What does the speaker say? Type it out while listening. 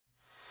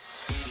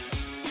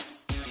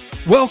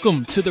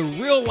Welcome to the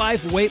Real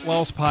Life Weight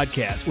Loss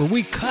Podcast, where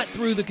we cut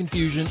through the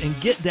confusion and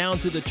get down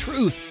to the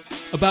truth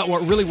about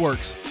what really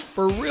works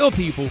for real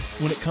people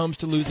when it comes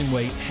to losing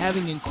weight,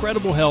 having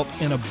incredible health,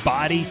 and a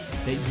body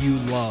that you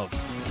love.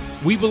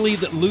 We believe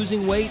that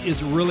losing weight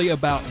is really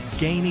about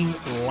gaining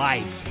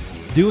life,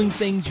 doing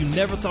things you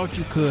never thought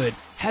you could,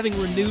 having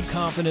renewed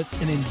confidence,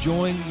 and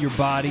enjoying your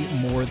body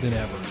more than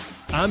ever.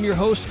 I'm your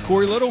host,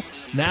 Corey Little.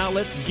 Now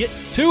let's get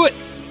to it.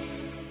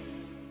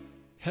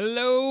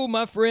 Hello,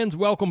 my friends.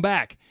 Welcome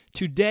back.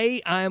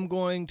 Today, I am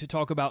going to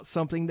talk about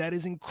something that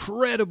is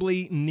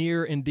incredibly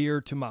near and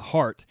dear to my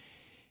heart.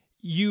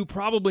 You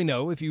probably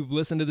know, if you've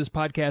listened to this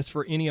podcast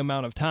for any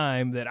amount of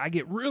time, that I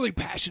get really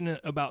passionate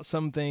about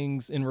some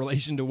things in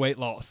relation to weight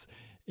loss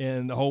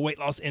and the whole weight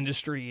loss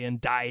industry and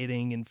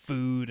dieting and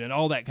food and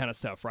all that kind of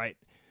stuff, right?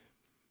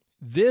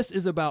 This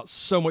is about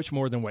so much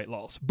more than weight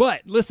loss.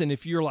 But listen,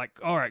 if you're like,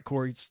 all right,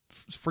 Corey,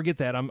 forget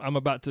that. I'm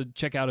about to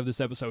check out of this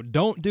episode.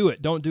 Don't do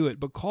it. Don't do it,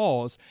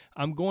 because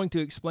I'm going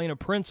to explain a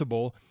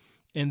principle,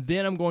 and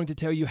then I'm going to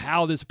tell you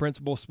how this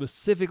principle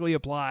specifically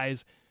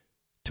applies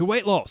to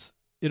weight loss.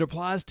 It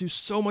applies to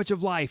so much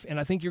of life, and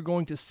I think you're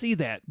going to see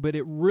that, but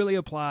it really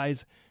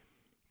applies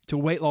to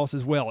weight loss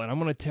as well, and I'm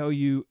going to tell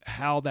you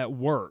how that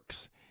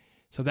works.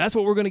 So that's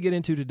what we're going to get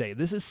into today.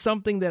 This is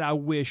something that I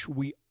wish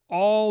we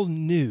all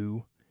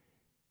knew,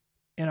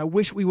 and I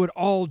wish we would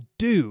all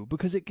do,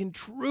 because it can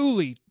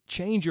truly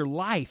change your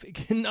life. It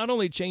can not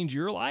only change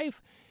your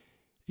life,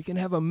 it can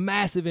have a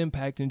massive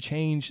impact and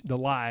change the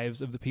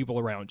lives of the people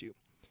around you.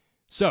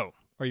 So,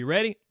 are you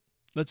ready?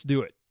 Let's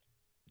do it.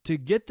 To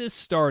get this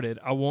started,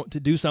 I want to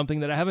do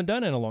something that I haven't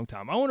done in a long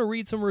time. I want to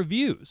read some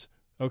reviews,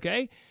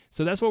 okay?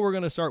 So that's what we're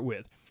going to start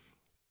with.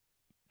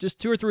 Just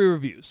 2 or 3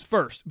 reviews.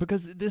 First,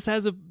 because this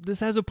has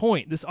a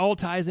point. This all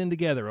ties in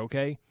together,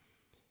 okay?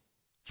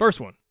 First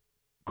one.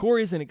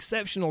 Corey is an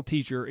exceptional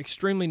teacher,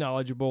 extremely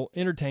knowledgeable,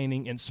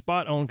 entertaining, and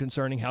spot on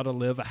concerning how to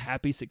live a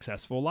happy,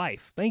 successful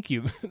life. Thank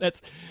you. I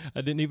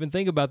didn't even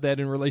think about that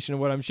in relation to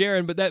what I'm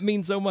sharing, but that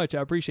means so much.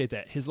 I appreciate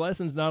that. His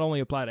lessons not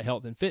only apply to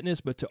health and fitness,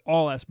 but to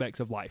all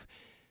aspects of life.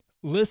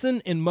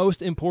 Listen, and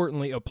most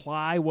importantly,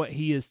 apply what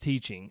he is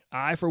teaching.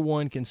 I, for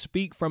one, can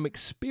speak from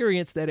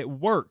experience that it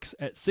works.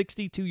 At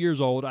 62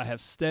 years old, I have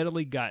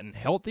steadily gotten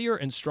healthier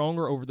and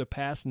stronger over the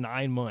past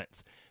 9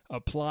 months.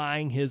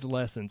 Applying his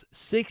lessons.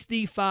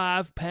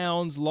 65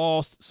 pounds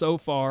lost so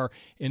far,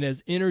 and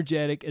as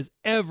energetic as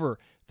ever.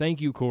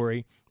 Thank you,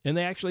 Corey. And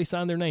they actually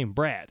signed their name,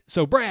 Brad.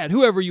 So Brad,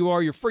 whoever you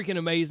are, you're freaking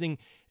amazing.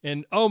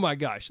 And oh my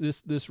gosh,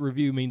 this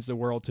review means the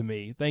world to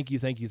me. Thank you,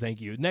 thank you,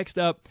 thank you. Next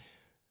up,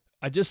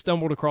 I just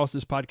stumbled across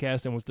this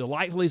podcast and was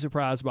delightfully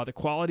surprised by the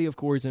quality of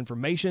Corey's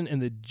information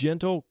and the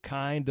gentle,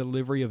 kind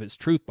delivery of his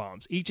truth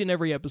bombs. Each and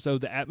every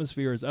episode, the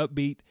atmosphere is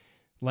upbeat.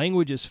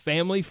 Language is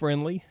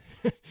family-friendly.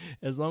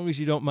 As long as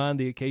you don't mind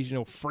the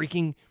occasional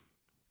freaking,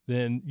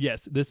 then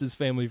yes, this is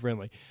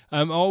family-friendly.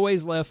 I'm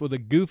always left with a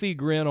goofy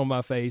grin on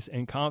my face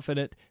and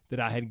confident that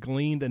I had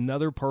gleaned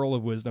another pearl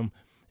of wisdom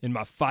in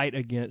my fight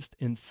against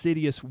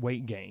insidious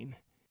weight gain.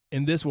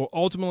 And this will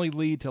ultimately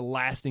lead to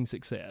lasting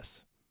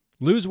success.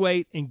 Lose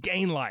weight and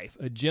gain life.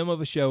 A gem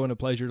of a show and a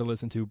pleasure to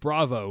listen to.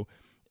 Bravo.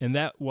 And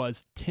that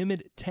was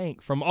Timid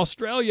Tank from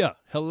Australia.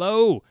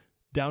 Hello,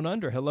 down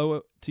under.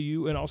 Hello to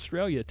you in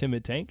Australia,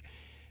 Timid Tank.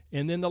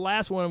 And then the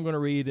last one I'm going to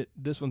read,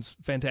 this one's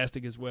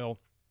fantastic as well.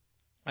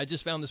 I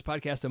just found this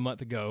podcast a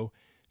month ago,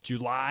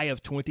 July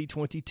of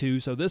 2022,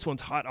 so this one's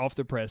hot off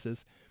the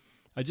presses.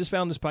 I just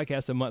found this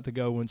podcast a month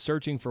ago when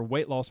searching for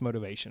weight loss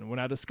motivation. When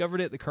I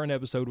discovered it, the current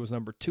episode was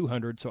number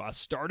 200, so I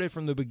started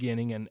from the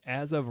beginning, and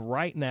as of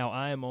right now,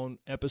 I am on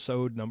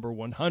episode number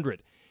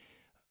 100.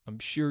 I'm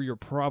sure you're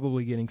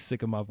probably getting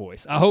sick of my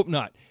voice. I hope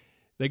not.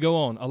 They go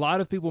on. A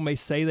lot of people may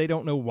say they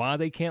don't know why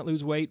they can't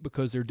lose weight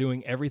because they're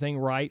doing everything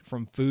right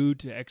from food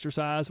to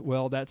exercise.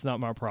 Well, that's not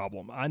my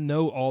problem. I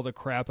know all the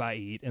crap I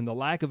eat, and the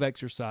lack of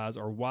exercise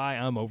are why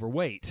I'm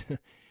overweight.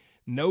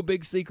 No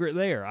big secret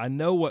there. I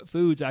know what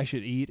foods I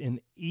should eat and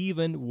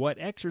even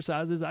what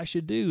exercises I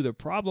should do. The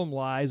problem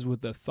lies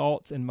with the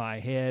thoughts in my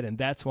head, and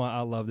that's why I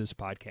love this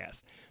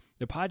podcast.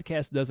 The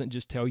podcast doesn't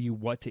just tell you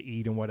what to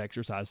eat and what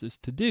exercises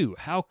to do.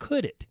 How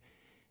could it?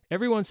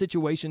 Everyone's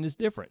situation is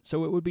different,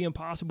 so it would be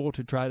impossible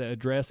to try to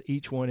address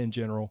each one in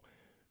general,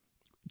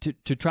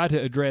 to try to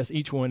address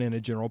each one in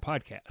a general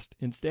podcast.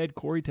 Instead,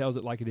 Corey tells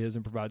it like it is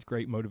and provides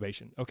great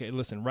motivation. Okay,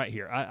 listen, right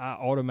here, I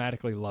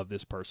automatically love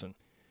this person.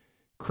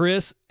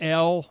 Chris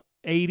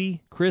L80,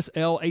 Chris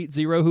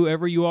L80,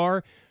 whoever you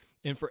are,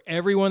 and for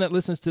everyone that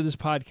listens to this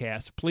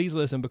podcast, please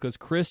listen, because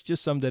Chris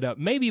just summed it up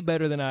maybe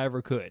better than I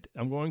ever could.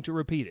 I'm going to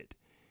repeat it.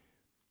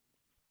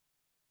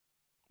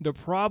 The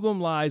problem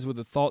lies with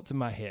the thoughts in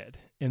my head,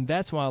 and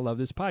that's why I love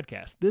this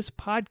podcast. This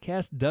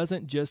podcast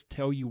doesn't just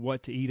tell you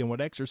what to eat and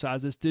what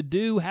exercises to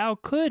do. How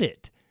could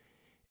it?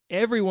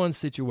 Everyone's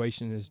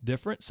situation is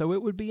different, so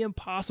it would be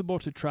impossible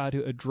to try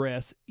to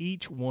address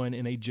each one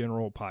in a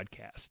general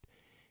podcast.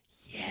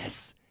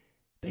 Yes,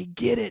 they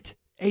get it.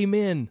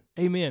 Amen.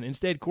 Amen.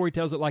 Instead, Corey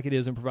tells it like it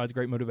is and provides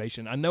great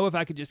motivation. I know if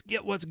I could just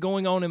get what's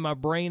going on in my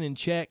brain in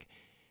check,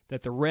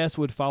 that the rest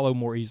would follow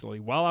more easily.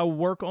 While I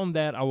work on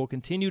that, I will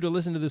continue to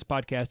listen to this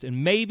podcast,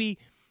 and maybe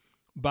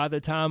by the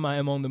time I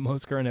am on the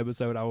most current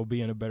episode, I will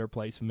be in a better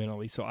place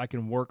mentally so I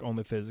can work on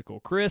the physical.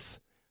 Chris,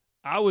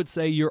 I would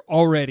say you're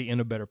already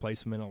in a better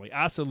place mentally.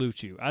 I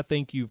salute you. I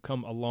think you've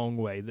come a long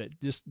way.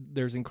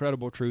 There's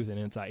incredible truth and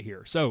insight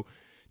here. So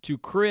to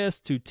Chris,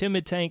 to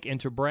Timid Tank, and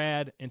to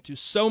Brad, and to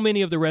so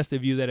many of the rest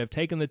of you that have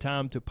taken the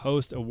time to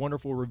post a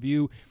wonderful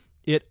review,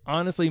 it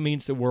honestly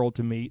means the world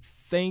to me.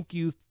 Thank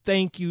you,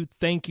 thank you,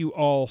 thank you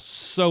all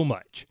so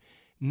much.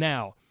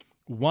 Now,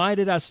 why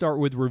did I start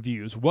with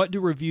reviews? What do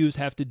reviews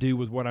have to do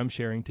with what I'm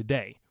sharing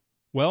today?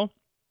 Well,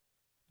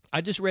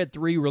 I just read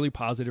 3 really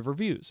positive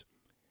reviews.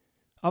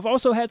 I've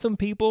also had some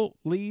people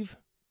leave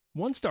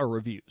 1-star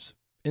reviews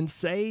and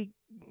say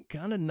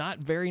kind of not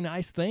very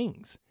nice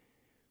things.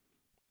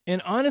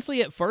 And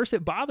honestly, at first,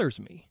 it bothers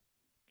me.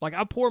 Like,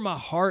 I pour my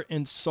heart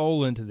and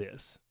soul into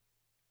this.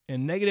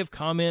 And negative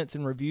comments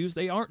and reviews,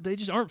 they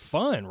just aren't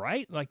fun,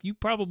 right? Like, you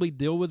probably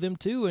deal with them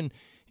too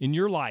in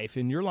your life,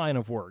 in your line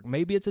of work.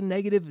 Maybe it's a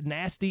negative,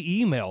 nasty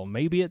email.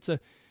 Maybe it's a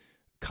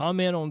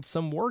comment on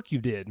some work you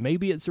did.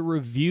 Maybe it's a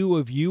review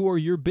of you or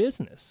your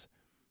business.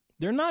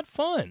 They're not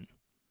fun.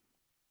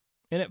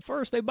 And at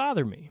first, they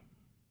bother me.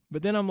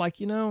 But then I'm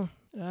like,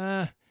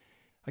 I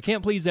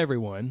can't please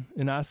everyone.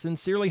 And I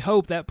sincerely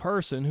hope that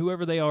person,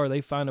 whoever they are,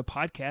 they find a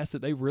podcast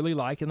that they really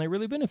like and they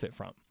really benefit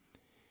from.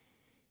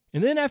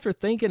 And then after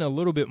thinking a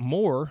little bit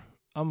more,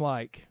 I'm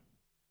like,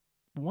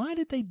 why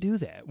did they do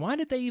that? Why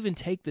did they even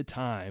take the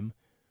time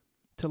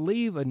to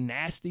leave a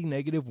nasty,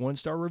 negative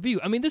 1-star review?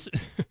 I mean,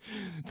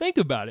 think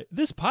about it.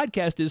 This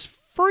podcast is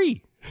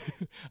free.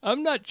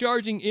 I'm not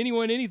charging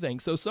anyone anything.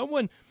 So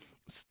someone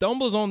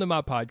stumbles onto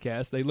my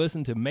podcast, they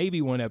listen to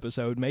maybe 1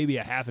 episode, maybe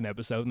a half an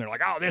episode, and they're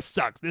like, oh, this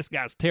sucks, this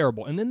guy's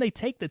terrible. And then they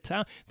take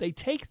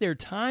their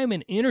time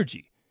and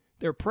energy,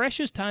 their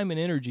precious time and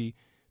energy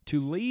to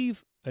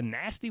leave a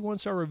nasty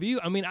 1-star review.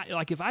 I mean,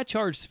 if I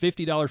charged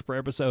 $50 per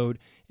episode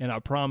and I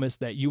promised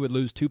that you would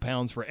lose 2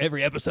 pounds for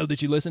every episode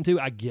that you listen to,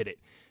 I get it.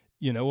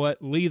 You know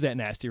what? Leave that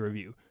nasty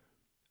review.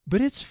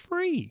 But it's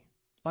free.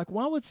 Like,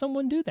 why would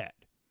someone do that?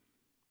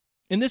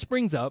 And this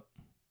brings up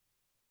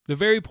the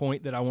very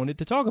point that I wanted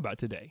to talk about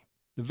today.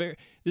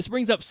 This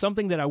brings up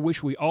something that I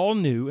wish we all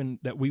knew and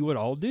that we would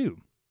all do.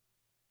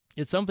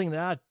 It's something that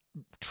I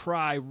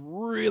try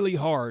really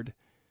hard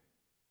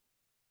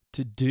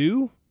to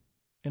do,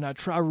 and I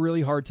try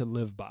really hard to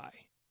live by.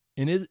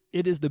 And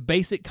it is the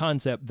basic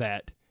concept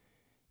that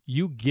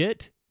you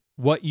get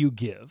what you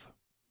give.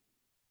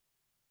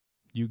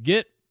 You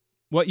get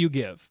what you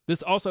give.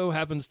 This also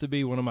happens to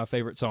be one of my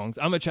favorite songs.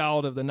 I'm a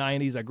child of the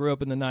 90s. I grew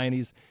up in the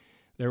 90s.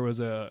 There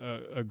was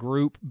a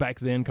group back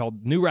then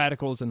called New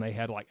Radicals, and they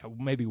had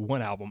maybe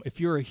 1 album. If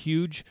you're a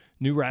huge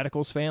New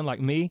Radicals fan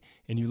like me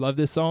and you love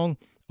this song,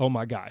 oh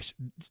my gosh,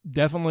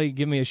 definitely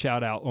give me a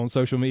shout out on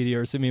social media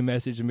or send me a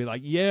message and be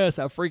like, yes,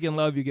 I freaking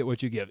love You Get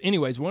What You Give.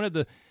 Anyways, one of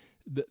the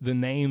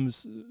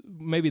names,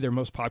 maybe their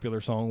most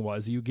popular song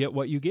was You Get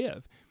What You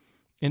Give.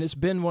 And it's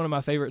been one of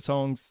my favorite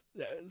songs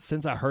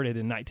since I heard it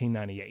in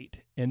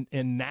 1998.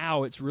 And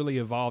now it's really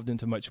evolved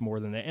into much more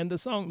than that. And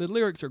the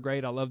lyrics are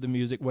great. I love the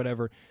music,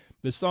 whatever.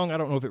 The song, I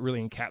don't know if it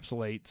really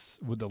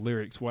encapsulates with the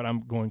lyrics what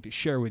I'm going to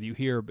share with you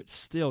here, but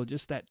still,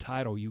 just that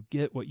title, You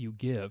Get What You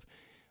Give.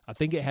 I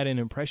think it had an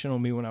impression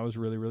on me when I was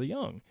really, really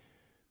young.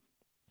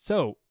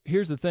 So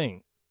here's the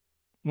thing.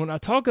 When I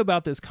talk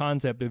about this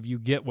concept of you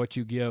get what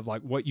you give,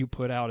 like what you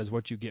put out is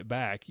what you get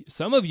back,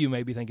 some of you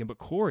may be thinking, but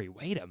Corey,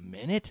 wait a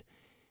minute.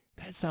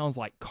 That sounds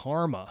like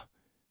karma.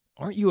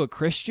 Aren't you a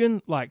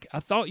Christian? Like, I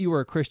thought you were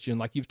a Christian.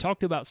 Like, you've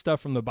talked about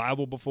stuff from the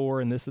Bible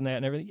before and this and that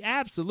and everything.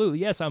 Absolutely.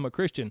 Yes, I'm a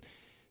Christian.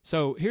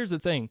 So here's the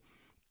thing.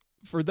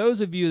 For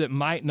those of you that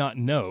might not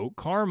know,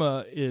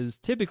 karma is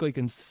typically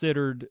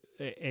considered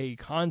a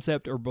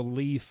concept or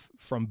belief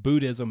from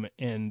Buddhism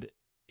and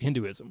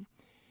Hinduism.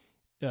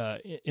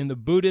 In the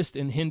Buddhist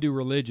and Hindu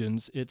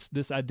religions, it's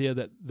this idea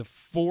that the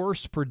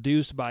force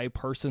produced by a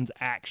person's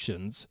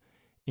actions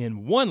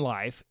in one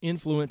life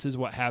influences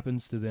what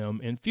happens to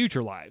them in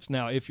future lives.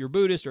 Now, if you're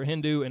Buddhist or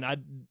Hindu and I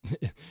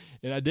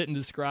didn't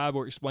describe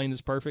or explain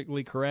this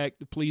perfectly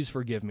correct, please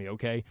forgive me,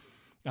 okay?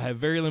 I have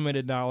very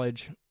limited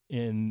knowledge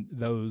in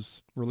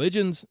those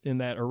religions, in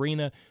that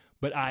arena,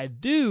 but I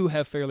do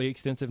have fairly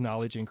extensive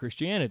knowledge in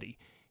Christianity.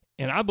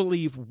 And I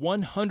believe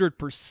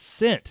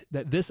 100%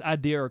 that this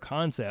idea or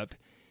concept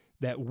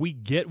that we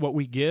get what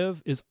we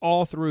give is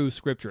all through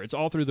Scripture. It's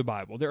all through the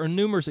Bible. There are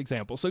numerous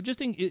examples. So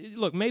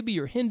look, maybe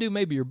you're Hindu,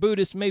 maybe you're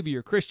Buddhist, maybe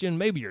you're Christian,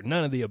 maybe you're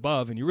none of the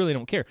above, and you really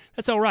don't care.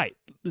 That's all right.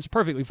 It's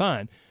perfectly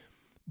fine.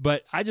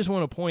 But I just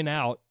want to point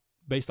out,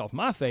 based off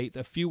my faith,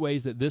 a few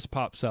ways that this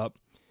pops up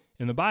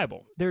in the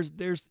Bible.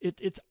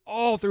 It's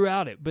all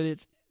throughout it,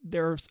 but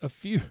there's a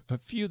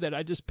few that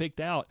I just picked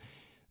out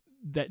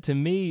that to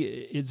me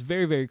is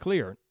very, very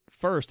clear.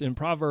 First, in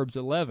Proverbs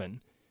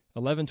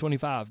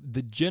 11:25,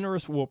 the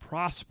generous will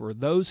prosper.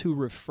 Those who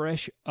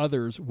refresh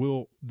others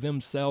will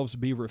themselves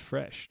be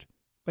refreshed.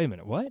 Wait a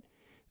minute, what?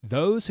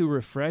 Those who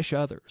refresh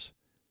others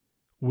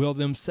will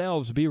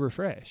themselves be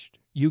refreshed.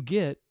 You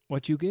get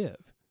what you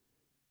give.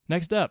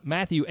 Next up,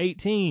 Matthew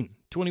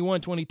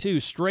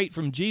 18:21-22, straight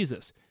from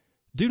Jesus.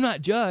 Do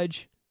not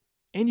judge,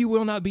 and you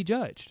will not be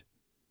judged.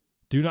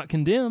 Do not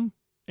condemn,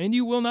 and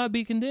you will not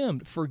be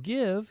condemned.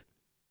 Forgive,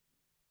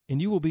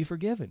 and you will be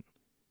forgiven.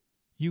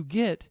 You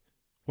get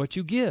what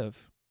you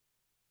give,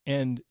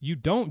 and you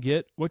don't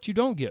get what you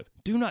don't give.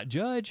 Do not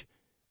judge,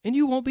 and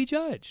you won't be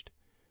judged.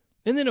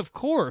 And then, of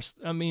course,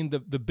 I mean,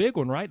 the big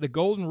one, right? The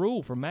golden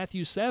rule from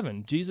Matthew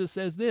 7. Jesus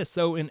says this,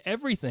 so in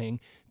everything,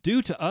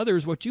 do to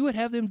others what you would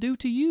have them do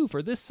to you.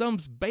 For this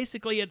sums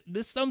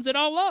it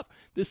all up.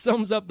 This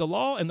sums up the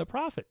law and the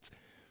prophets.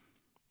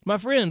 My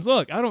friends,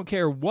 look, I don't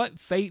care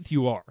what faith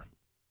you are.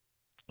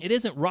 It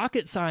isn't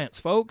rocket science,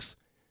 folks.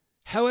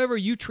 However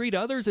you treat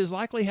others is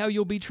likely how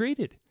you'll be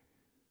treated.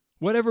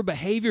 Whatever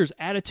behaviors,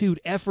 attitude,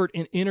 effort,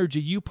 and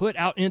energy you put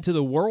out into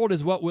the world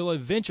is what will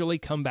eventually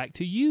come back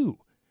to you.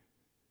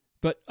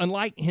 But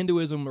unlike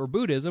Hinduism or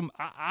Buddhism,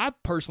 I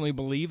personally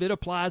believe it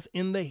applies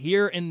in the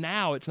here and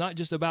now. It's not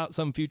just about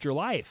some future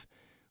life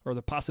or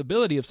the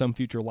possibility of some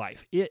future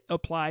life. It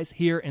applies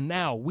here and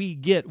now. We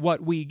get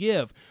what we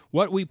give.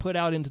 What we put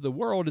out into the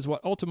world is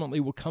what ultimately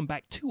will come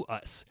back to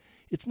us.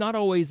 It's not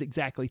always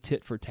exactly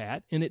tit for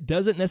tat, and it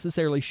doesn't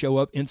necessarily show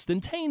up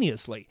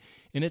instantaneously.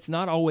 And it's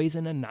not always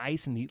in a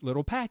nice, neat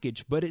little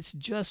package, but it's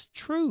just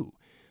true.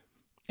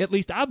 At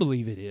least I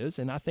believe it is,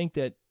 and I think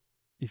that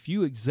if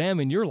you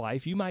examine your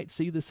life, you might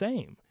see the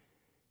same.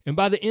 And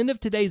by the end of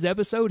today's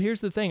episode,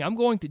 here's the thing. I'm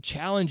going to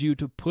challenge you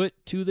to put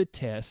to the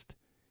test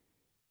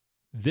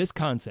this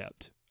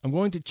concept. I'm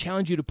going to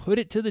challenge you to put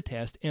it to the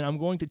test, and I'm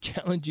going to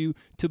challenge you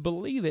to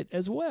believe it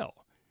as well.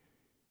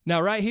 Now,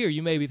 right here,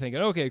 you may be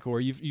thinking, okay,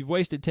 Corey, you've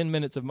wasted 10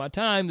 minutes of my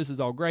time. This is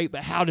all great,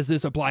 but how does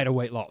this apply to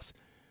weight loss?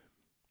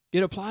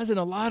 It applies in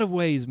a lot of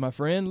ways, my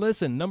friend.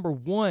 Listen, number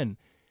one,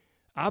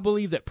 I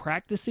believe that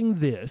practicing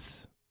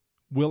this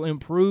will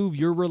improve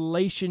your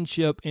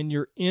relationship and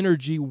your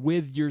energy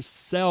with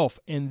yourself.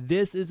 And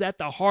this is at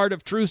the heart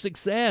of true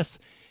success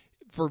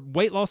for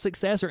weight loss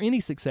success or any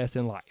success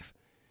in life.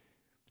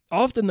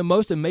 Often the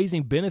most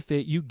amazing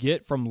benefit you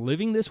get from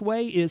living this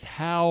way is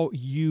how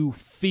you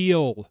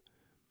feel.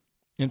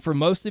 And for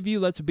most of you,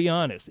 let's be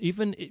honest,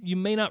 even you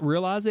may not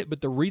realize it,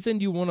 but the reason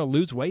you want to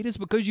lose weight is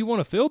because you want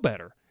to feel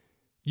better.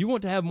 You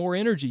want to have more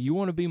energy. You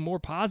want to be more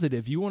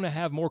positive. You want to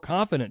have more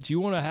confidence. You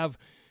want to have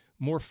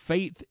more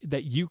faith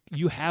that you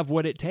have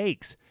what it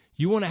takes.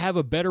 You want to have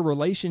a better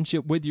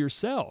relationship with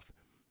yourself.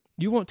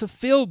 You want to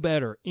feel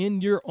better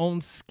in your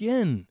own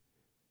skin.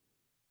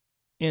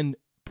 And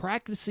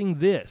practicing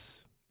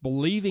this,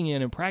 believing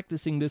in and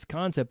practicing this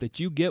concept that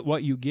you get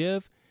what you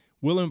give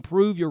will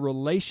improve your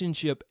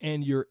relationship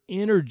and your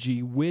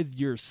energy with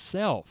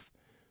yourself.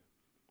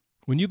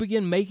 When you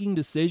begin making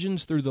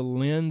decisions through the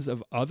lens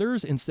of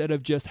others instead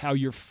of just how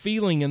you're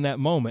feeling in that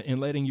moment and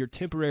letting your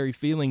temporary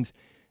feelings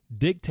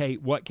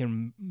dictate what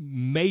can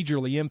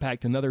majorly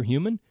impact another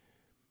human,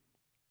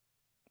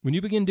 when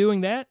you begin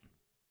doing that,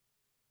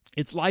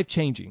 it's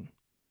life-changing.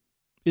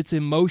 It's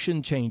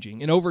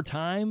emotion-changing. And over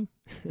time,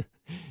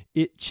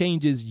 it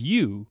changes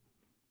you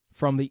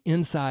from the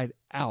inside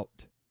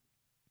out.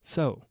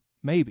 So,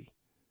 maybe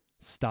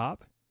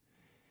stop,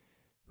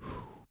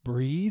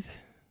 breathe,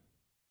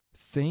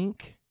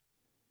 think.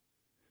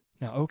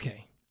 Now,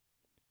 okay,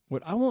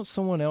 would I want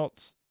someone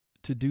else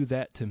to do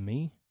that to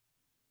me?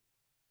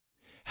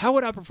 How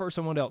would I prefer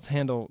someone else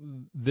handle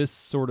this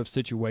sort of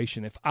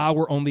situation if I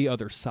were on the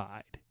other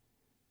side?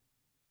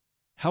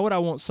 How would I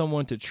want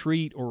someone to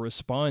treat or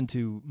respond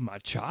to my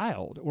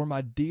child or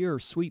my dear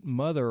sweet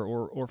mother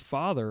or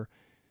father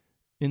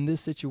in this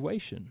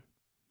situation?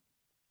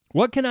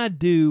 What can I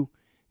do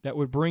that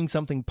would bring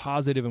something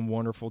positive and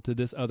wonderful to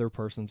this other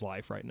person's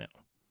life right now?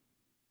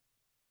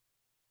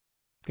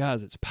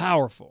 Guys, it's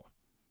powerful.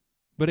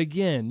 But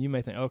again, you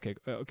may think, okay,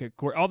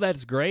 Corey, all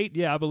that's great.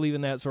 Yeah, I believe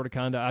in that sort of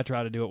conduct. I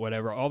try to do it,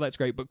 whatever. All that's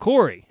great. But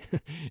Corey,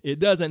 it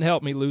doesn't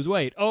help me lose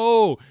weight.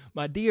 Oh,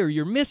 my dear,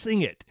 you're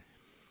missing it.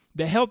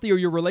 The healthier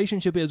your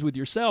relationship is with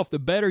yourself, the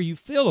better you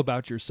feel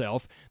about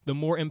yourself, the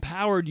more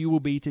empowered you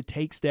will be to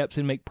take steps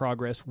and make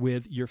progress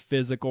with your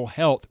physical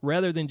health,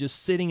 rather than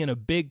just sitting in a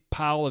big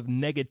pile of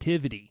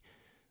negativity.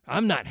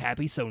 I'm not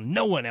happy, so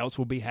no one else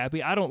will be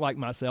happy. I don't like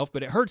myself,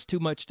 but it hurts too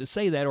much to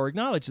say that or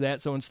acknowledge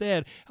that, so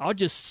instead, I'll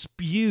just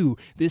spew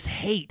this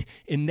hate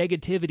and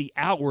negativity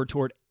outward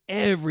toward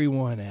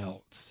everyone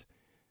else.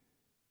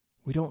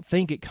 We don't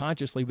think it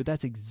consciously, but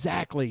that's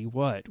exactly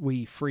what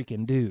we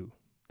freaking do.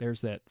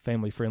 There's that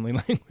family-friendly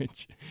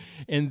language.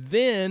 And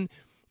then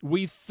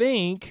we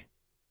think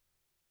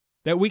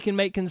that we can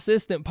make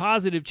consistent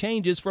positive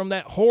changes from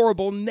that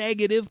horrible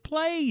negative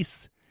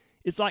place.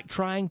 It's like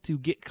trying to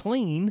get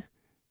clean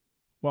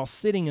while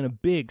sitting in a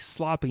big,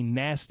 sloppy,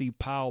 nasty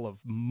pile of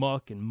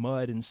muck and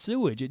mud and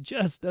sewage. It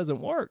just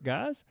doesn't work,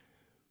 guys.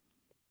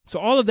 So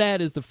all of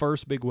that is the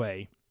first big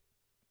way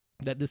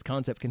that this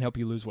concept can help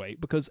you lose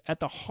weight, because at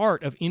the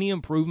heart of any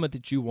improvement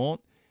that you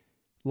want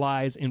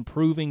lies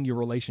improving your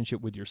relationship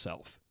with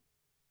yourself.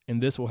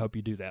 And this will help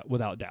you do that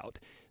without doubt.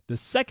 The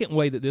second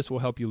way that this will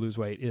help you lose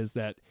weight is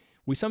that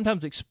we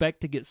sometimes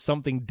expect to get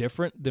something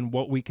different than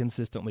what we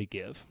consistently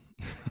give.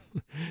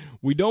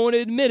 We don't want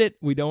to admit it.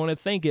 We don't want to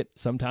think it.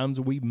 Sometimes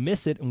we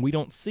miss it and we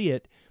don't see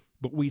it,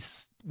 but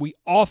we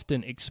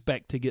often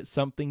expect to get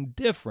something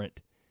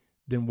different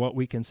than what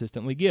we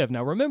consistently give.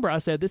 Now, remember, I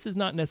said this is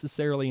not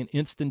necessarily an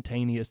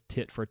instantaneous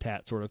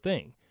tit-for-tat sort of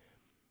thing.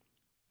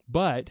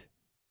 But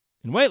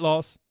in weight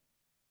loss,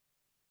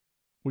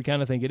 we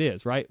kind of think it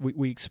is, right?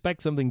 We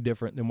expect something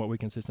different than what we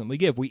consistently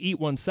give. We eat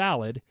one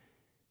salad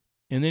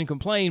and then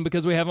complain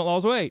because we haven't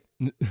lost weight.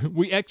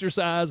 We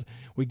exercise,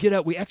 we get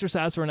up, we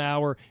exercise for an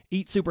hour,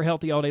 eat super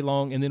healthy all day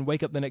long, and then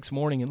wake up the next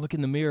morning and look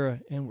in the mirror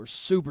and we're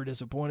super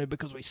disappointed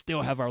because we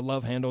still have our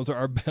love handles or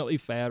our belly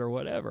fat or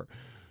whatever.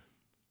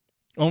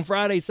 On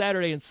Friday,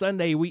 Saturday, and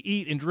Sunday, we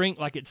eat and drink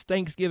like it's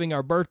Thanksgiving,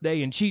 our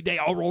birthday, and cheat day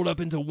all rolled up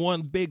into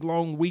one big,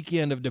 long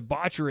weekend of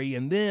debauchery.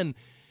 And then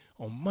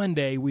on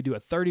Monday, we do a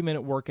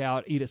 30-minute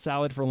workout, eat a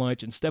salad for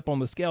lunch, and step on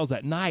the scales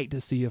at night to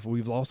see if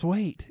we've lost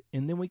weight.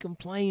 And then we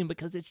complain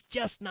because it's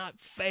just not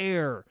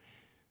fair.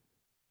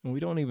 And we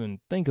don't even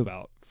think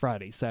about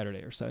Friday, Saturday,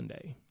 or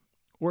Sunday.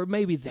 Or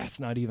maybe that's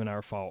not even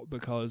our fault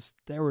because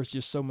there was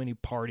just so many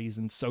parties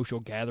and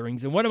social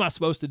gatherings. And what am I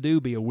supposed to do,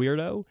 be a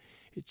weirdo?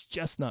 It's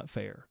just not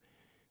fair.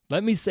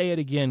 Let me say it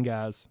again,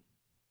 guys.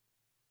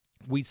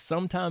 We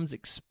sometimes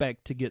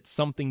expect to get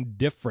something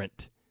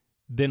different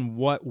than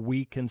what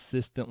we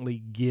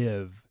consistently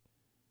give.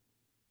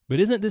 But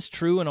isn't this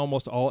true in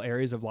almost all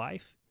areas of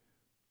life?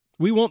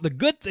 We want the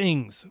good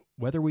things,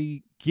 whether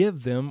we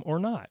give them or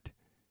not.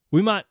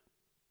 We might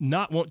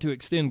not want to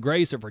extend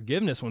grace or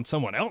forgiveness when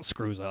someone else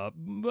screws up,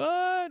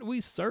 but we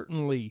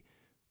certainly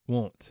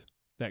want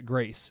that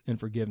grace and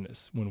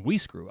forgiveness when we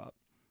screw up.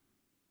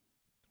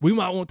 We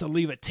might want to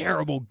leave a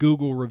terrible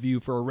Google review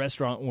for a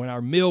restaurant when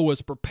our meal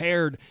was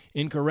prepared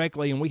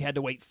incorrectly and we had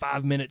to wait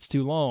 5 minutes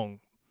too long.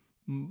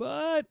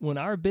 But when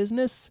our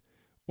business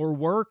or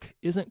work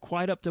isn't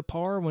quite up to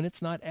par, when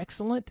it's not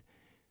excellent,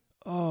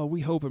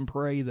 we hope and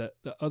pray that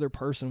the other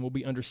person will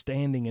be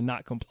understanding and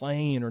not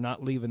complain or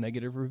not leave a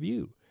negative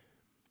review.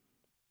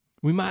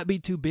 We might be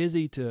too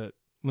busy to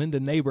lend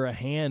a neighbor a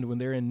hand when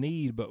they're in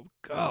need, but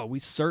we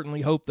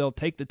certainly hope they'll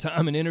take the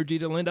time and energy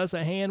to lend us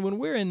a hand when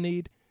we're in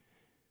need.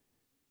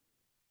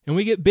 And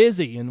we get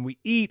busy and we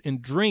eat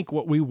and drink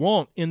what we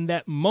want in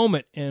that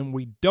moment and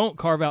we don't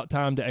carve out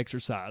time to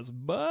exercise.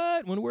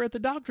 But when we're at the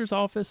doctor's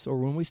office or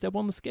when we step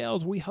on the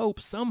scales, we hope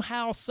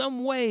somehow,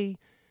 some way,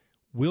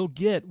 we'll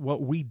get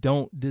what we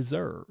don't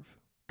deserve.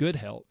 Good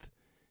health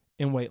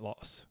and weight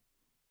loss,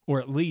 or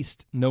at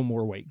least no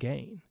more weight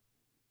gain.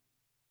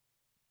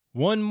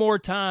 One more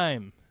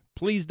time,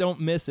 please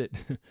don't miss it.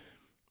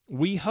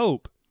 We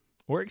hope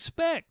or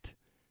expect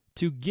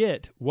to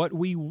get what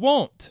we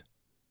want,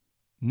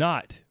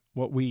 not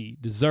what we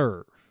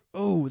deserve.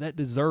 Oh, that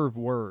deserve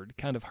word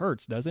kind of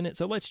hurts, doesn't it?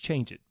 So let's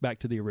change it back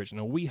to the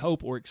original. We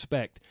hope or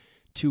expect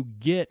to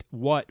get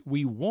what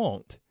we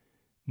want,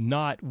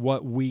 not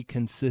what we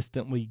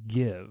consistently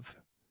give.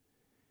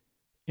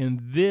 And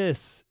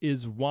this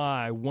is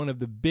why one of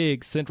the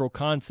big central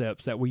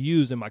concepts that we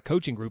use in my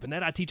coaching group and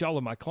that I teach all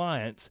of my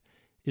clients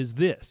is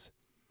this.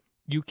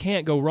 You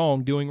can't go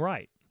wrong doing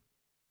right.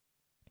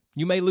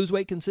 You may lose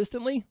weight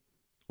consistently,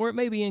 or it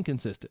may be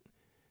inconsistent.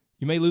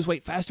 You may lose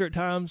weight faster at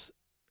times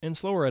and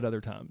slower at other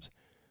times.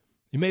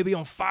 You may be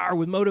on fire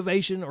with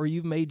motivation, or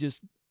you may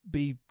just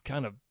be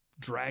kind of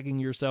dragging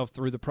yourself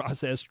through the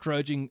process,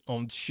 trudging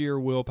on sheer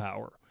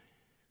willpower.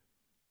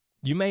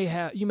 You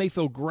may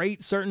feel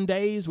great certain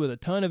days with a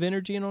ton of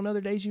energy, and on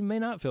other days you may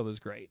not feel as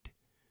great.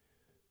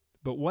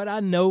 But what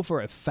I know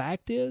for a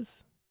fact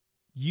is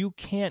you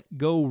can't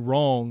go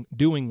wrong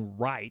doing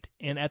right.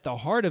 And at the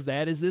heart of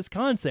that is this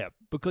concept,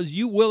 because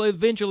you will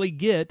eventually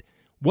get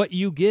what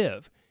you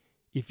give.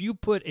 If you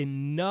put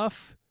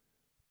enough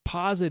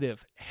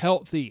positive,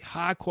 healthy,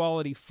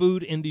 high-quality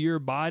food into your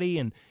body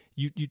and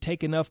you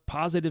take enough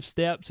positive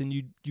steps and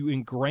you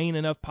ingrain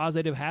enough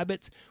positive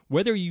habits,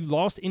 whether you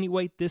lost any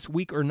weight this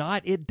week or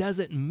not, it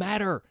doesn't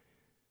matter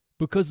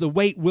because the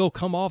weight will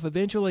come off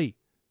eventually.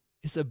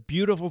 It's a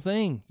beautiful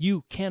thing.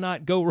 You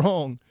cannot go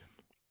wrong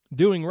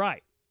doing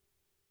right.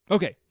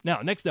 Okay, now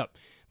next up,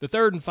 the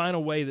third and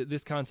final way that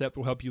this concept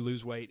will help you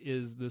lose weight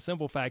is the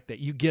simple fact that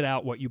you get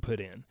out what you put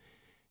in.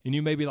 And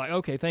you may be like,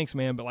 okay, thanks,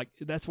 man, but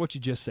that's what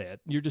you just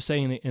said. You're just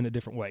saying it in a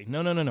different way.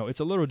 No.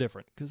 It's a little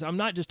different because I'm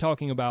not just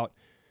talking about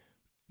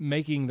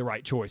making the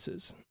right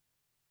choices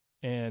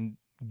and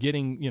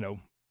giving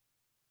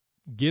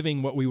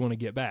what we want to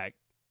get back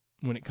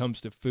when it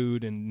comes to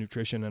food and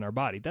nutrition in our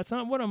body. That's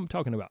not what I'm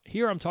talking about.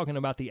 Here I'm talking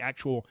about the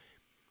actual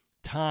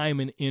time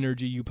and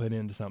energy you put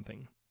into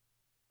something.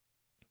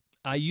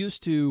 I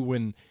used to,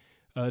 when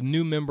a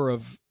new member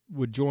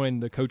would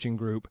join the coaching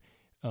group,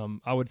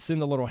 I would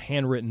send a little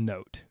handwritten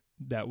note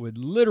that would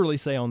literally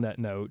say on that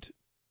note,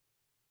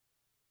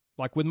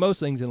 like with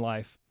most things in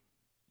life,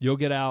 you'll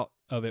get out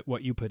of it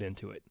what you put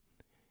into it.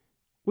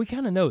 We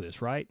kind of know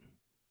this, right?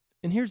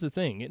 And here's the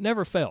thing. It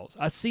never fails.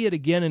 I see it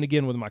again and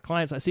again with my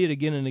clients. I see it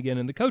again and again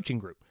in the coaching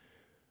group.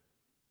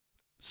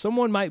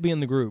 Someone might be in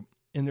the group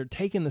and they're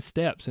taking the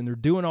steps and they're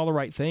doing all the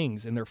right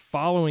things and they're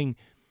following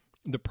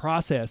the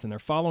process and they're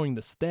following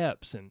the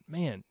steps. And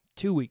man,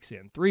 2 weeks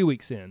in, 3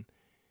 weeks in,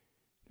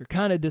 they're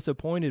kind of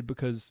disappointed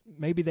because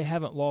maybe they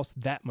haven't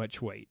lost that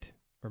much weight,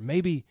 or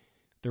maybe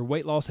their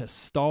weight loss has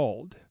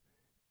stalled,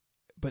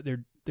 but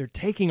they're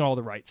taking all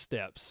the right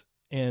steps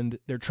and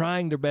they're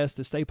trying their best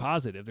to stay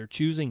positive. They're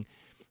choosing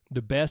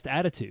the best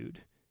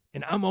attitude.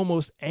 And I'm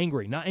almost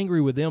angry, not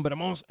angry with them, but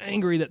I'm almost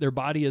angry that their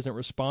body isn't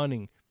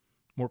responding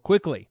more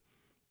quickly,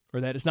 or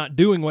that it's not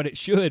doing what it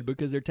should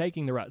because they're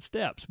taking the right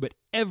steps. But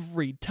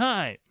every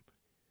time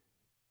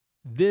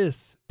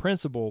this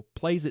principle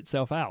plays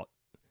itself out,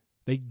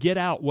 they get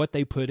out what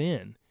they put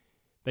in.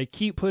 They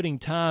keep putting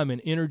time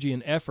and energy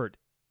and effort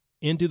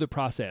into the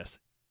process,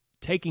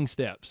 taking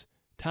steps,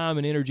 time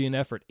and energy and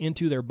effort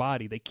into their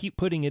body. They keep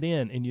putting it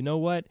in. And you know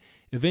what?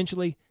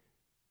 Eventually,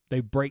 they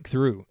break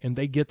through and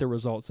they get the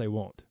results they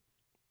want.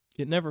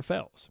 It never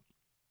fails.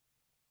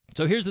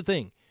 So here's the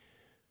thing.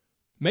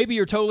 Maybe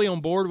you're totally on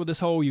board with this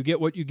whole you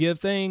get what you give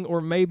thing, or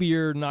maybe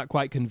you're not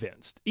quite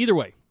convinced. Either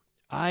way,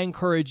 I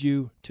encourage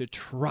you to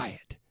try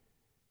it.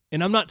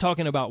 And I'm not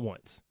talking about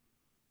once.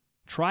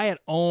 Try it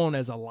on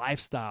as a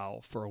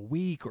lifestyle for a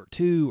week or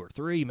 2 or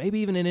 3, maybe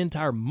even an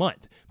entire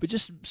month. But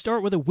just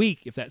start with a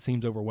week if that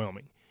seems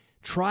overwhelming.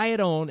 Try it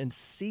on and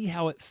see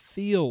how it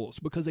feels.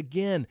 Because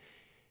again,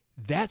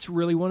 that's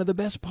really one of the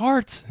best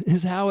parts,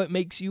 is how it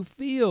makes you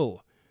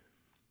feel.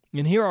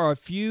 And here are a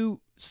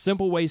few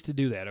simple ways to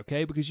do that,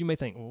 okay? Because you may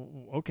think,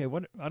 okay,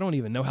 what? I don't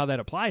even know how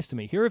that applies to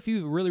me. Here are a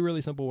few really,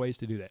 really simple ways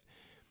to do that.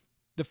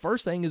 The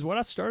first thing is what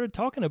I started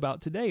talking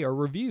about today, are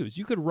reviews.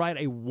 You could write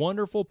a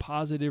wonderful,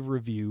 positive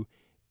review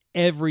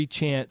every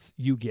chance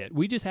you get.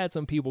 We just had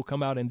some people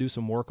come out and do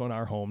some work on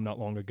our home not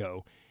long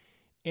ago,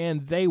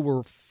 and they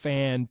were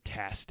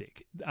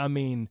fantastic. I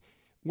mean,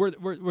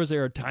 was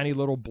there a tiny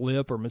little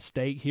blip or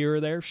mistake here or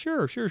there?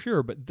 Sure.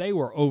 But they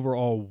were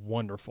overall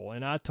wonderful.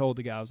 And I told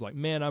the guy, I was like,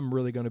 man, I'm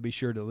really going to be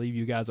sure to leave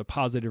you guys a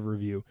positive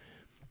review.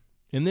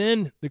 And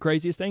then the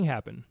craziest thing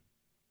happened.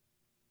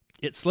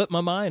 It slipped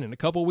my mind and a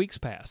couple weeks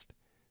passed.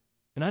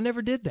 And I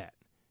never did that.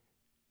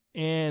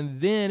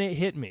 And then it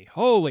hit me.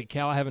 Holy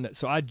cow, I haven't.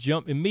 So I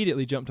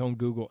immediately jumped on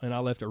Google and I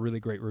left a really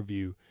great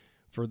review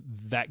for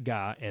that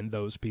guy and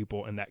those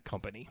people and that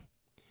company.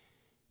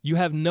 You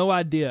have no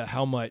idea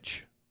how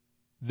much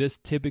this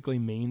typically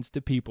means to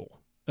people.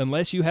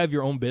 Unless you have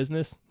your own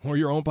business or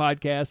your own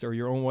podcast or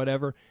your own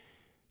whatever,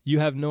 you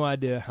have no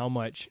idea how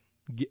much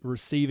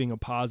receiving a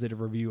positive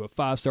review, a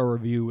 5-star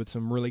review with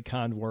some really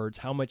kind words,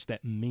 how much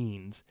that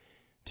means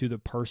to the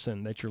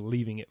person that you're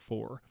leaving it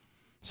for.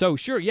 So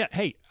sure, yeah,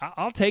 hey,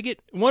 I'll take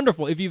it.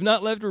 Wonderful. If you've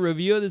not left a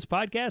review of this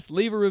podcast,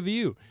 leave a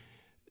review.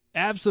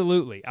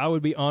 Absolutely. I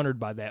would be honored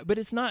by that. But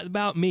it's not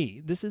about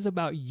me. This is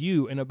about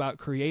you and about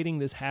creating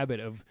this habit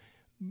of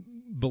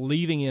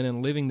believing in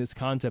and living this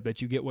concept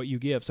that you get what you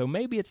give. So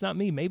maybe it's not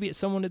me. Maybe it's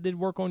someone that did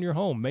work on your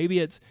home. Maybe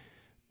it's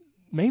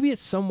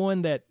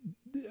someone that,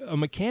 a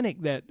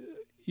mechanic that,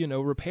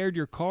 repaired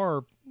your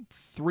car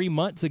 3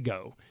 months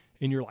ago.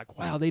 And you're like,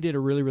 wow, they did a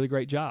really, really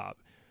great job.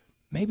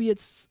 Maybe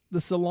it's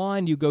the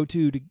salon you go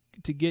to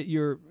get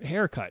your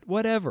hair cut.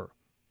 Whatever.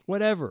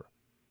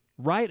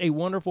 Write a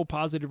wonderful,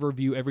 positive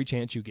review every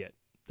chance you get.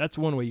 That's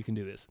one way you can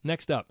do this.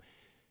 Next up,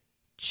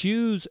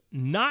 choose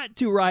not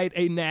to write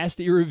a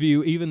nasty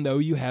review even though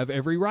you have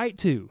every right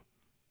to.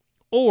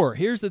 Or,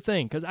 here's the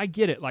thing, because I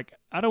get it. Like,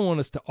 I don't want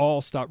us to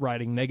all stop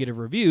writing negative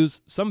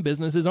reviews. Some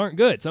businesses aren't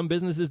good. Some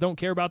businesses don't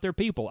care about their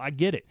people. I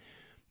get it.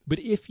 But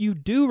if you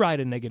do write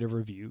a negative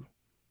review,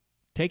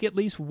 take at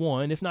least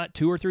 1, if not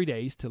 2 or 3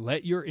 days to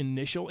let your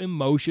initial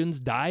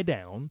emotions die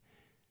down,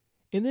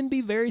 and then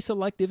be very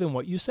selective in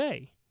what you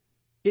say.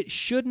 It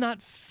should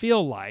not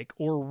feel like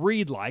or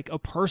read like a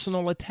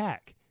personal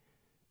attack.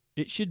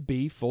 It should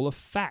be full of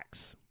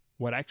facts,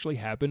 what actually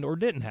happened or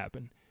didn't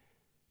happen.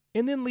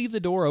 And then leave the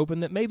door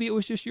open that maybe it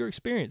was just your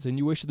experience and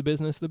you wish the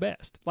business the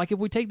best. Like if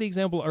we take the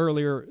example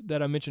earlier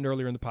that I mentioned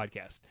earlier in the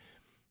podcast.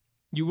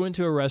 You went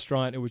to a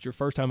restaurant, it was your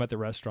first time at the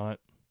restaurant,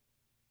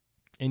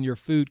 and your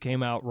food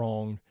came out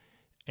wrong,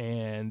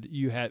 and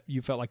you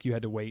felt like you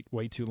had to wait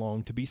way too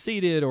long to be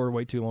seated or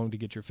wait too long to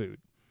get your food.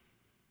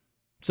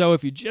 So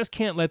if you just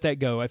can't let that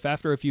go, if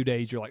after a few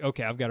days you're like,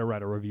 okay, I've got to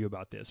write a review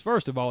about this.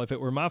 First of all, if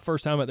it were my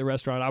first time at the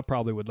restaurant, I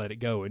probably would let it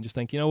go and just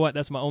think, you know what,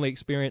 that's my only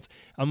experience.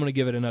 I'm going to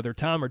give it another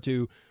time or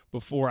two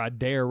before I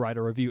dare write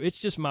a review. It's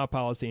just my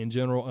policy in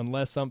general.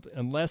 Unless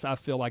I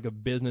feel like a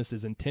business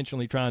is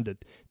intentionally trying to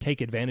take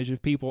advantage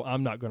of people,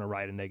 I'm not going to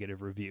write a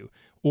negative review.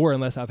 Or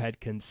unless I've had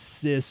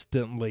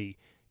consistently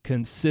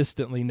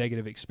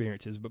negative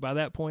experiences. But by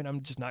that point,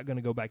 I'm just not going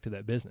to go back to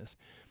that business.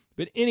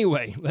 But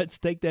anyway, let's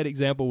take that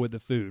example with the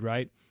food,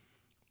 right?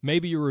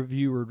 Maybe your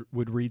reviewer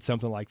would read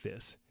something like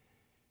this.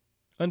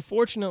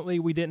 Unfortunately,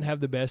 we didn't have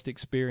the best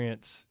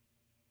experience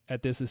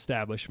at this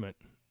establishment.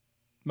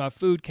 My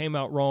food came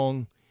out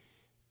wrong.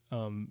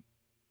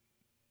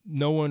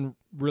 No one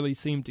really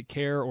seemed to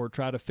care or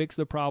try to fix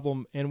the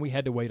problem, and we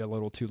had to wait a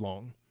little too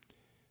long.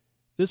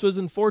 This was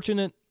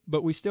unfortunate,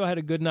 but we still had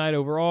a good night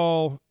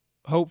overall.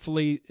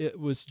 Hopefully, it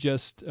was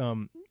just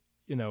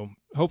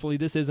hopefully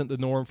this isn't the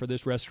norm for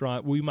this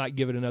restaurant. We might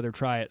give it another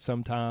try at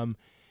some time,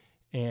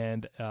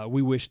 and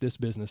we wish this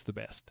business the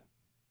best.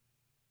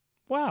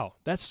 Wow,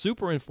 that's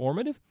super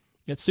informative.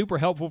 It's super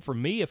helpful for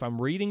me if I'm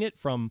reading it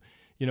from,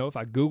 if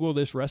I Google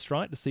this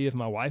restaurant to see if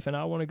my wife and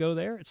I want to go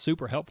there. It's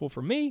super helpful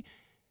for me.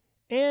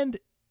 And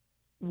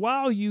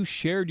while you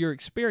shared your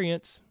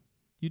experience,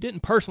 you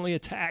didn't personally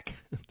attack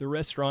the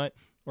restaurant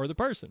or the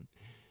person.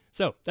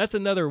 So that's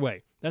another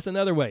way. That's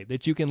another way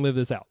that you can live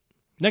this out.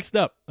 Next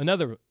up,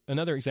 another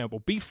example.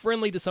 Be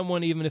friendly to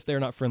someone even if they're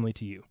not friendly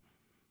to you.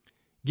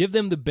 Give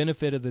them the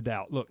benefit of the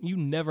doubt. Look, you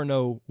never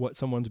know what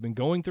someone's been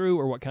going through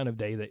or what kind of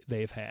day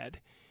they've had.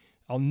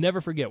 I'll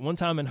never forget one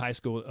time in high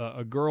school,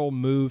 a girl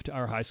moved to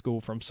our high school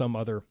from some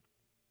other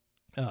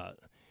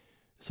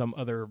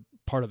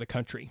part of the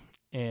country.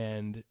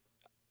 And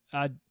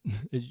as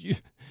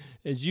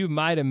you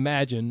might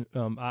imagine,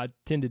 I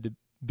tended to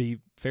be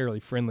fairly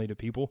friendly to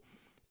people.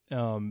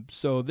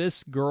 So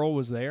this girl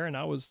was there, and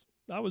I was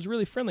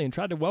really friendly and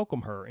tried to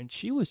welcome her, and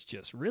she was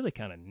just really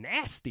kind of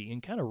nasty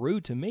and kind of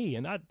rude to me,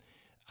 and I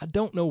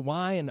don't know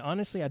why, and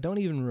honestly, I don't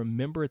even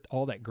remember it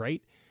all that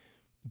great,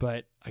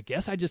 but I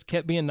guess I just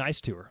kept being nice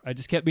to her. I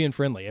just kept being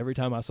friendly every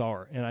time I saw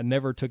her, and I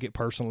never took it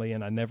personally,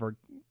 and I never,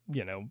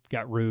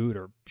 got rude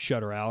or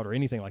shut her out or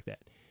anything like that.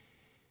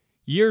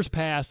 Years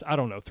passed, I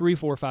don't know, 3,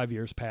 4, 5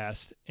 years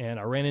passed, and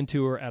I ran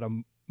into her at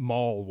a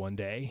mall one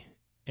day,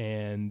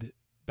 and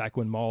back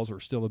when malls were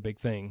still a big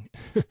thing,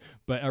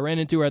 but I ran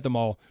into her at the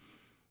mall,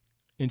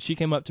 and she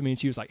came up to me and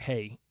she was like,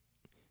 "Hey,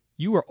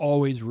 you were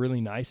always really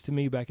nice to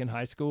me back in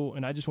high school,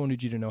 and I just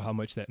wanted you to know how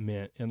much that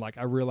meant. And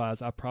I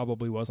realized I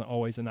probably wasn't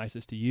always the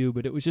nicest to you,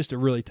 but it was just a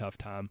really tough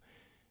time,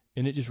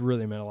 and it just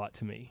really meant a lot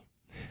to me."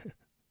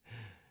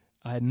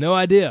 I had no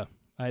idea,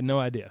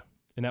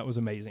 and that was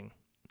amazing.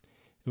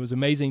 It was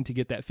amazing to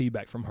get that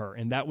feedback from her,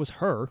 and that was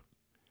her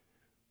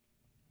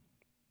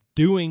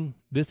doing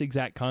this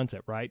exact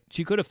concept, right?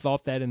 She could have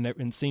thought that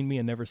and seen me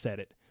and never said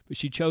it, but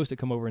she chose to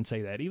come over and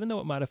say that, even though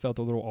it might have felt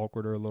a little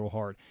awkward or a little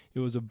hard. It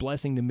was a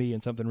blessing to me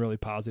and something really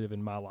positive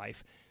in my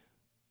life.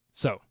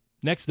 So,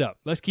 next up,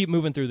 let's keep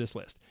moving through this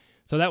list.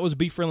 So that was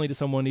be friendly to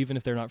someone even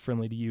if they're not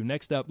friendly to you.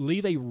 Next up,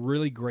 leave a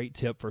really great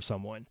tip for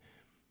someone.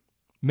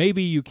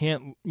 Maybe you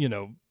can't,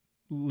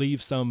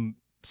 leave some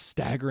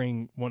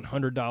staggering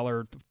 $100,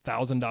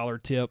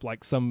 $1,000 tip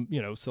like some,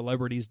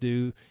 celebrities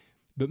do.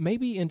 But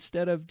maybe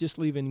instead of just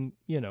leaving,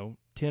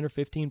 10 or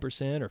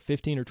 15% or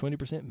 15 or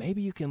 20%,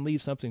 maybe you can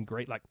leave something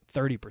great like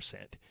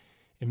 30%.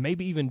 And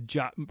maybe even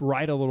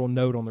write a little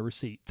note on the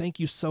receipt. "Thank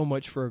you so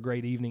much for a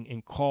great evening,"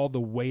 and call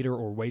the waiter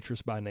or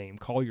waitress by name.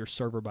 Call your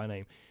server by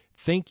name.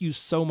 "Thank you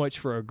so much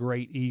for a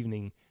great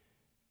evening,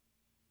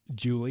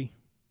 Julie.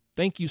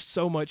 Thank you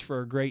so much for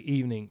a great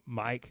evening,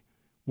 Mike."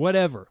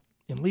 Whatever.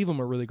 And leave them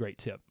a really great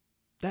tip.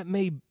 That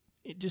may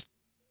just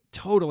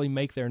totally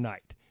make their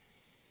night.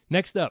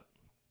 Next up,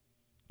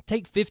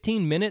 take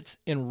 15 minutes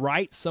and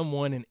write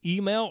someone an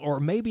email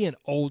or maybe an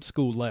old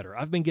school letter.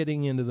 I've been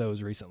getting into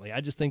those recently. I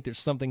just think there's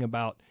something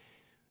about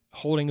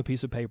holding a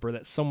piece of paper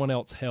that someone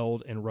else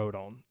held and wrote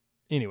on.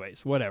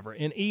 Anyways, whatever.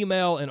 An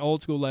email, an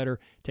old school letter,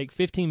 take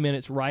 15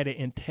 minutes, write it,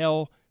 and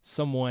tell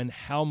someone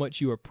how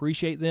much you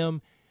appreciate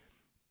them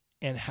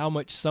and how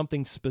much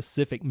something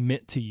specific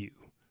meant to you.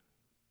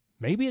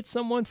 Maybe it's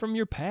someone from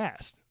your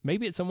past.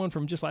 Maybe it's someone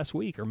from just last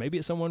week, or maybe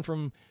it's someone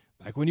from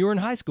back when you were in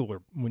high school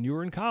or when you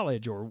were in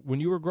college or when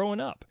you were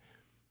growing up.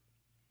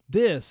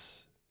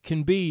 This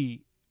can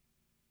be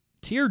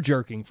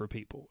tear-jerking for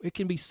people. It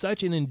can be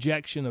such an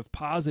injection of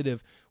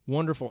positive,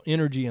 wonderful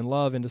energy and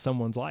love into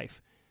someone's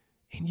life.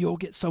 And you'll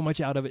get so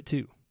much out of it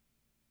too.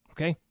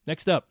 Okay,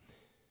 next up.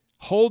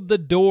 Hold the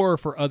door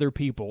for other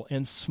people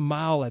and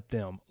smile at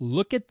them.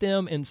 Look at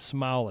them and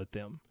smile at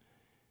them.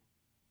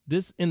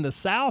 This in the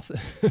South,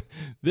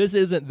 this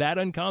isn't that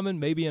uncommon.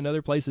 Maybe in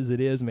other places it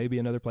is. Maybe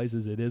in other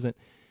places it isn't.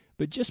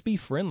 But just be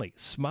friendly.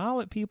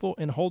 Smile at people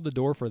and hold the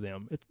door for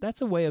them.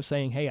 That's a way of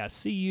saying, "Hey, I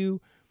see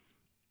you.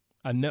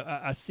 I know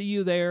I see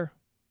you there.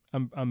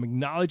 I'm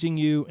acknowledging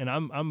you, and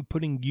I'm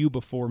putting you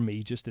before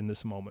me just in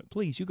this moment.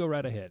 Please, you go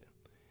right ahead."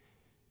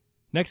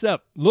 Next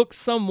up, look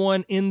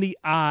someone in the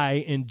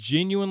eye and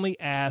genuinely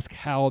ask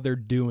how they're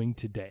doing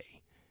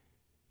today.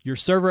 Your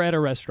server at a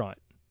restaurant,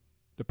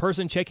 the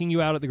person checking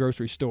you out at the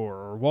grocery store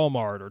or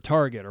Walmart or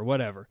Target or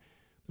whatever,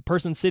 the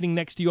person sitting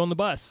next to you on the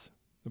bus,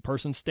 the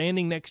person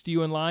standing next to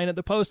you in line at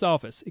the post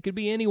office. It could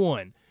be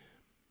anyone.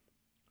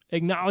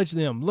 Acknowledge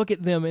them, look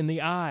at them in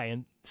the eye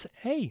and say,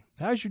 "Hey,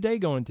 how's your day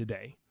going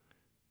today?"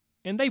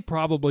 And they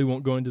probably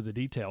won't go into the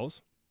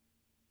details,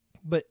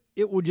 but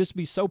it will just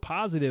be so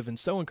positive and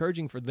so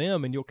encouraging for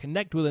them, and you'll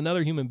connect with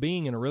another human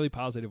being in a really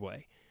positive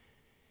way.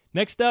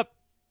 Next up,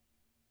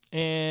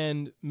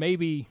 and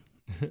maybe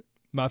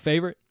my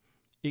favorite,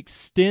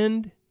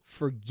 extend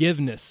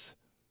forgiveness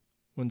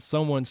when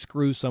someone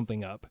screws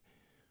something up.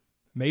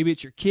 Maybe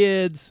it's your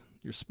kids,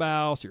 your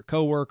spouse, your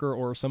coworker,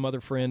 or some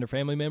other friend or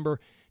family member.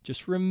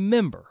 Just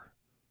remember,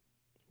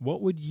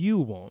 what would you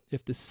want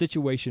if the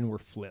situation were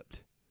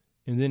flipped?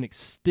 And then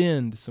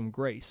extend some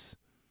grace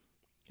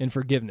and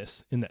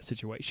forgiveness in that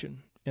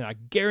situation. And I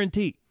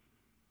guarantee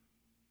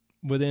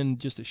within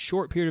just a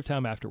short period of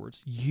time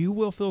afterwards, you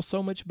will feel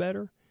so much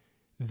better.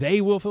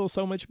 They will feel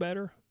so much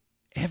better.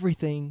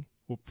 Everything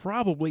will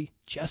probably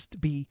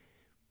just be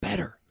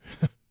better.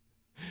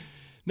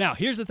 Now,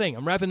 here's the thing.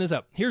 I'm wrapping this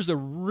up. Here's the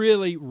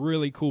really,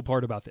 really cool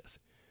part about this.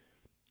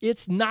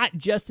 It's not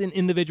just an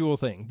individual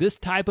thing. This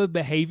type of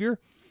behavior,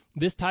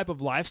 this type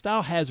of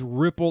lifestyle has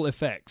ripple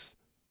effects.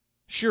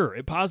 Sure,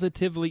 it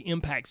positively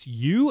impacts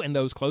you and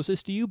those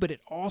closest to you, but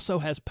it also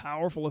has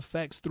powerful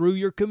effects through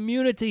your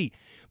community.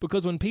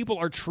 Because when people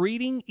are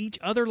treating each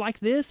other like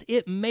this,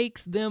 it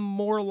makes them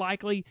more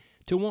likely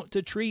to want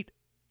to treat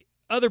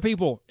other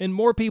people and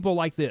more people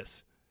like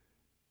this.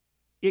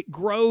 It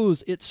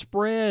grows, it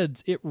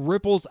spreads, it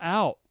ripples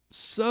out.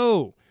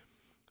 So,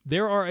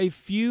 there are a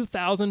few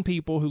thousand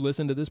people who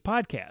listen to this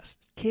podcast.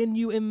 Can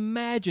you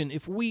imagine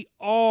if we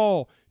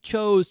all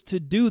chose to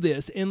do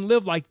this and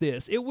live like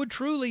this? It would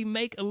truly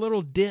make a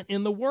little dent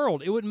in the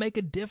world. It would make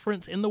a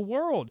difference in the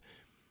world,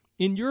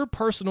 in your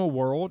personal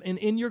world and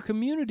in your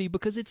community,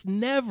 because it's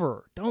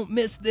never, don't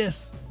miss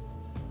this,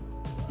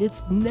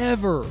 it's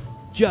never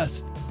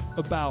just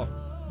about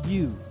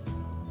you.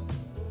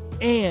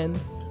 And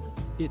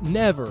it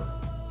never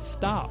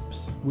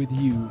stops with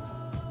you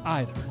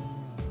either.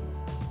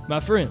 My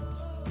friends,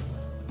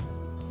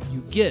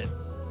 you get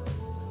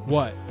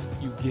what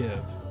you give.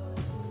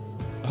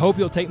 I hope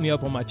you'll take me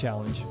up on my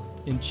challenge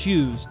and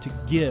choose to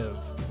give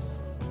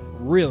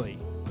really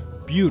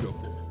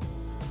beautiful,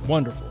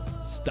 wonderful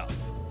stuff.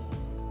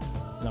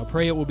 And I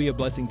pray it will be a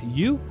blessing to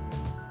you,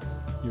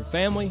 your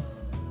family,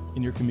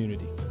 and your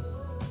community.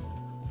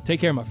 Take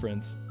care, my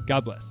friends.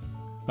 God bless.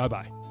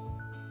 Bye-bye.